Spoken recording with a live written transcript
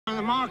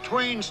the Mark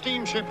Twain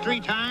steamship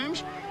 3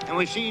 times, and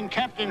we've seen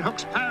Captain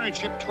Hook's pirate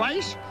ship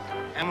twice,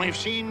 and we've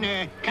seen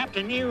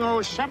Captain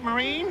Nemo's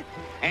submarine,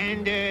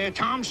 and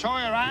Tom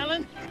Sawyer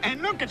Island.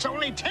 And look, it's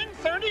only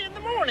 10:30 in the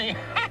morning.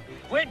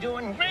 We're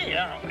doing great,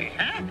 aren't we,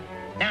 huh?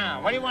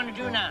 Now, what do you want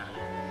to do now?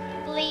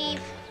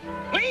 Leave.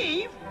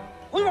 Leave?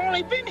 We've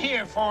only been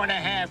here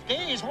 4.5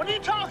 days. What are you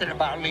talking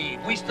about,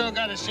 leave? We still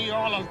got to see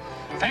all of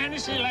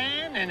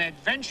Fantasyland and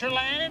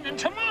Adventureland and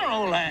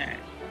Tomorrowland.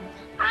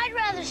 I'd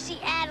rather see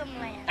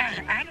Adamland.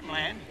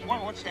 Adamland?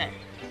 Well, what's that?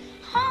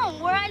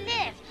 Home, where I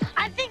live.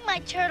 I think my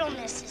turtle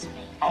misses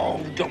me.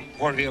 Oh, don't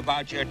worry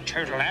about your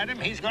turtle, Adam.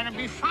 He's gonna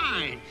be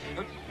fine.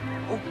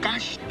 Oh,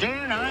 gosh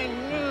darn, I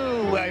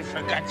knew I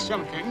forgot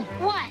something.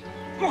 What?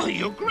 Well,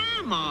 your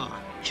grandma.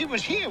 She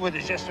was here with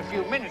us just a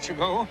few minutes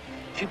ago.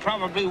 She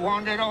probably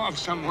wandered off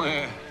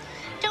somewhere.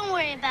 Don't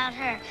worry about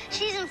her.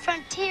 She's in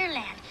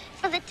Frontierland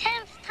for the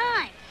 10th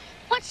time.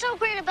 What's so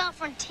great about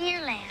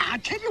Frontierland? I'll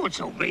tell you what's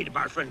so great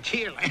about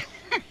Frontierland.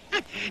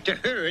 To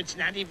her, it's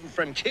not even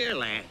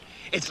Frontierland.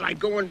 It's like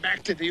going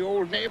back to the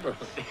old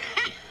neighborhood.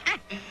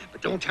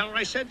 But don't tell her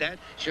I said that.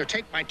 She'll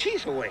take my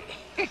teeth away.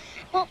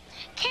 Well,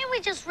 can't we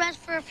just rest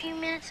for a few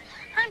minutes?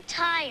 I'm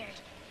tired.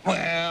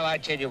 Well, I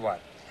tell you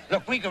what.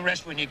 Look, we can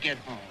rest when you get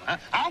home, huh?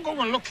 I'll go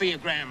and look for your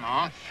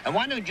grandma, and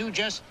why don't you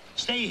just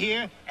stay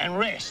here and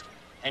rest,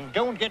 and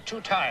don't get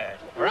too tired,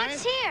 all right?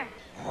 What's here?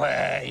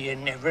 Well, you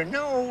never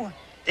know.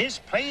 This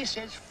place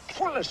is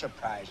full of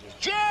surprises,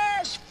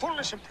 just full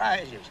of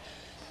surprises.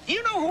 Do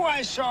you know who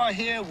I saw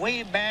here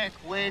way back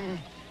when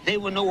they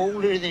were no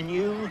older than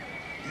you?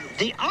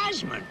 The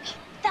Osmonds.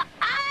 The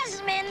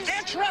Osmonds?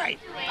 That's right.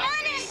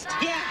 Honest?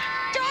 Yeah.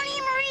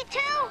 Donnie Marie,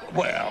 too?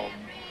 Well,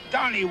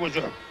 Donnie was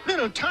a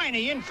little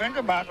tiny infant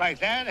about like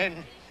that,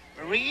 and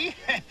Marie,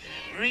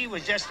 Marie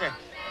was just a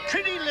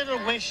pretty little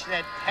wish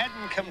that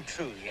hadn't come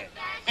true yet.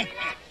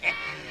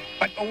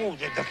 But, oh,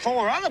 the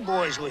 4 other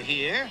boys were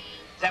here.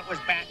 That was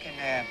back in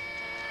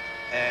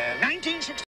 1960.